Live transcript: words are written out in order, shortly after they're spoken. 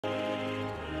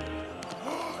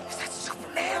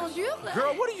Bonjour.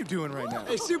 Girl, what are you doing right now?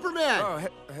 Hey, Superman! Oh,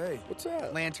 hey. What's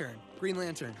up? Lantern. Green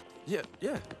Lantern. Yeah.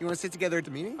 You want to sit together at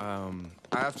the meeting? I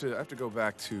have to go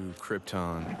back to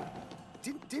Krypton.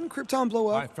 Didn't Krypton blow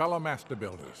up? My fellow master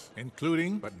builders,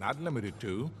 including, but not limited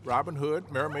to, Robin Hood,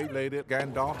 Mermaid Lady,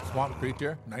 Gandalf, Swamp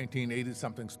Creature,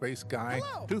 1980-something Space Guy,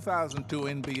 2002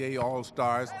 NBA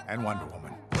All-Stars, and Wonder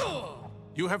Woman.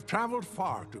 You have traveled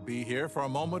far to be here for a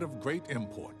moment of great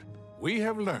import. We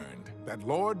have learned that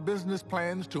Lord Business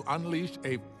plans to unleash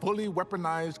a fully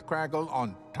weaponized Craggle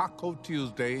on Taco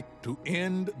Tuesday to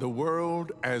end the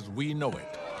world as we know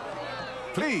it.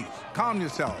 Please, calm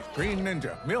yourselves. Green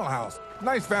Ninja, Millhouse,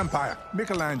 Nice Vampire,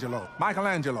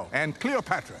 Michelangelo, and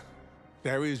Cleopatra.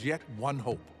 There is yet one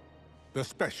hope. The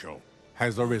special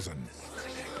has arisen.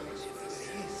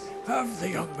 Have the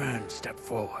young man step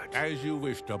forward. As you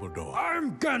wish, Dumbledore.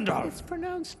 I'm Gandalf. It's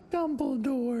pronounced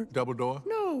Dumbledore. Dumbledore?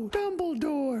 No,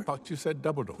 Dumbledore. Thought you said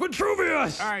Dumbledore.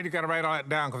 Vitruvius! All right, you gotta write all that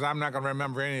down, because I'm not gonna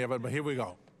remember any of it, but here we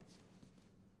go.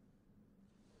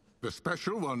 The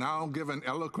special will now give an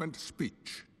eloquent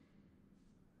speech.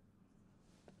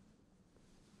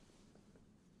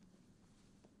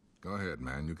 Go ahead,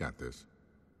 man. You got this.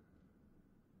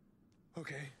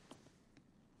 Okay.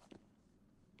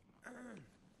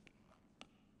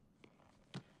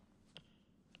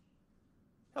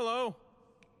 Hello,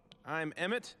 I'm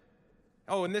Emmett.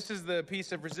 Oh, and this is the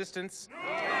piece of resistance.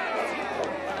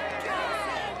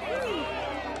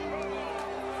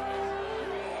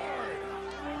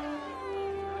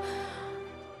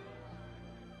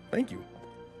 Thank you.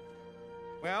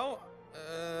 Well,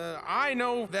 I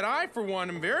know that I, for one,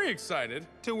 am very excited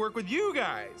to work with you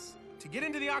guys. To get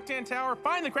into the Octan Tower,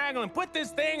 find the Craggle, and put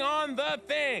this thing on the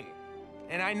thing.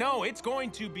 And I know it's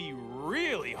going to be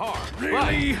really hard.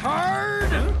 Really hard?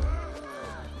 Huh?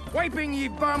 Wiping ye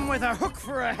bum with a hook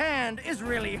for a hand is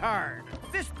really hard.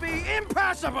 This be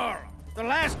impossible! The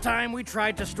last time we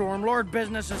tried to storm Lord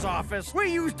Business's office,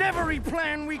 we used every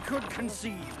plan we could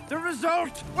conceive. The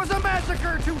result was a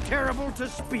massacre too terrible to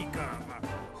speak of.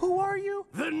 Who are you?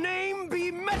 The name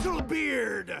be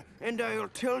Metalbeard, and I'll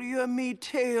tell you me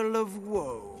tale of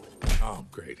woe. Oh,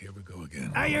 great. Here we go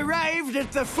again. I arrived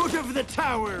at the foot of the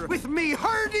tower with me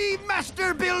hardy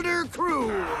master builder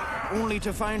crew, only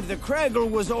to find the Craggle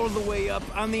was all the way up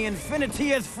on the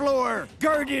infinitieth floor,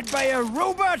 guarded by a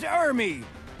robot army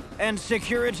and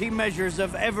security measures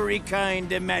of every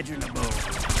kind imaginable.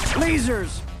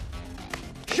 Lasers,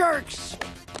 sharks,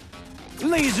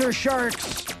 laser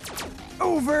sharks,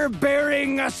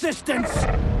 overbearing assistants,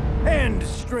 and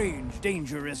strange,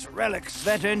 dangerous relics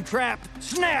that entrap,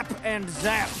 snap, and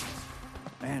zap.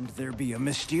 And there be a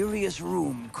mysterious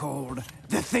room called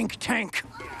the Think Tank.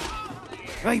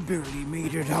 I barely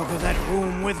made it out of that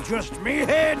room with just me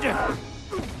head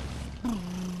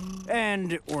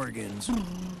and organs.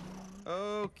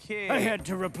 Okay. I had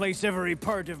to replace every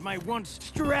part of my once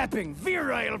strapping,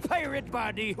 virile pirate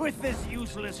body with this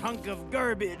useless hunk of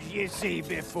garbage ye see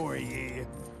before ye.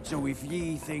 So if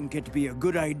ye think it be a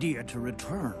good idea to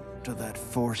return to that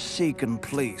forsaken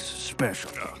place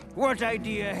special, what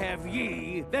idea have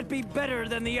ye that be better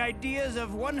than the ideas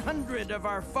of 100 of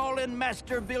our fallen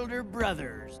master builder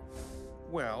brothers?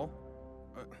 Well,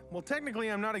 technically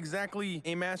I'm not exactly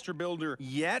a master builder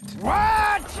yet.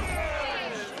 What?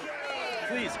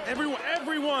 Please,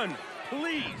 everyone,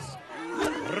 please.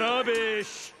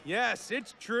 Rubbish. Yes,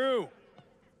 it's true.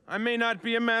 I may not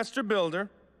be a master builder.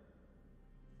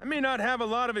 I may not have a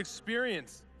lot of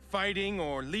experience fighting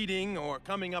or leading or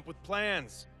coming up with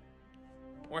plans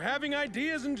or having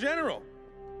ideas in general.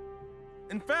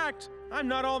 In fact, I'm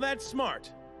not all that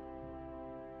smart.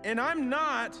 And I'm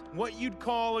not what you'd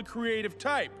call a creative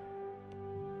type.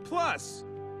 Plus,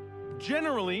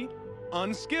 generally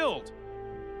unskilled.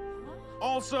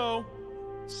 Also,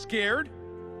 scared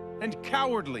and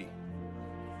cowardly.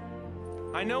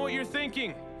 I know what you're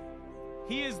thinking.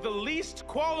 He is the least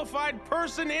qualified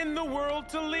person in the world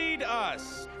to lead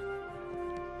us.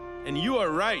 And you are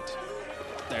right.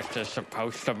 This is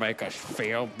supposed to make us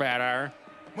feel better.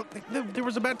 Well, there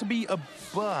was about to be a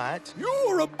but.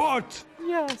 You're a butt!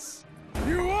 Yes.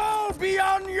 You all be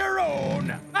on your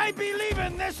own! I believe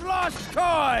in this lost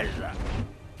cause!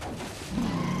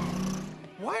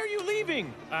 Why are you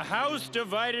leaving? A house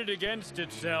divided against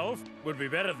itself would be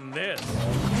better than this.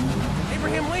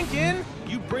 Abraham Lincoln,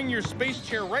 you bring your space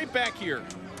chair right back here.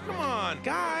 Come on,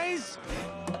 guys.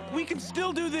 We can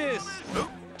still do this.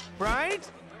 Right?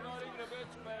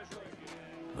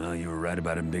 Well, you were right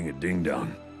about him being a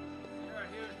ding-dong.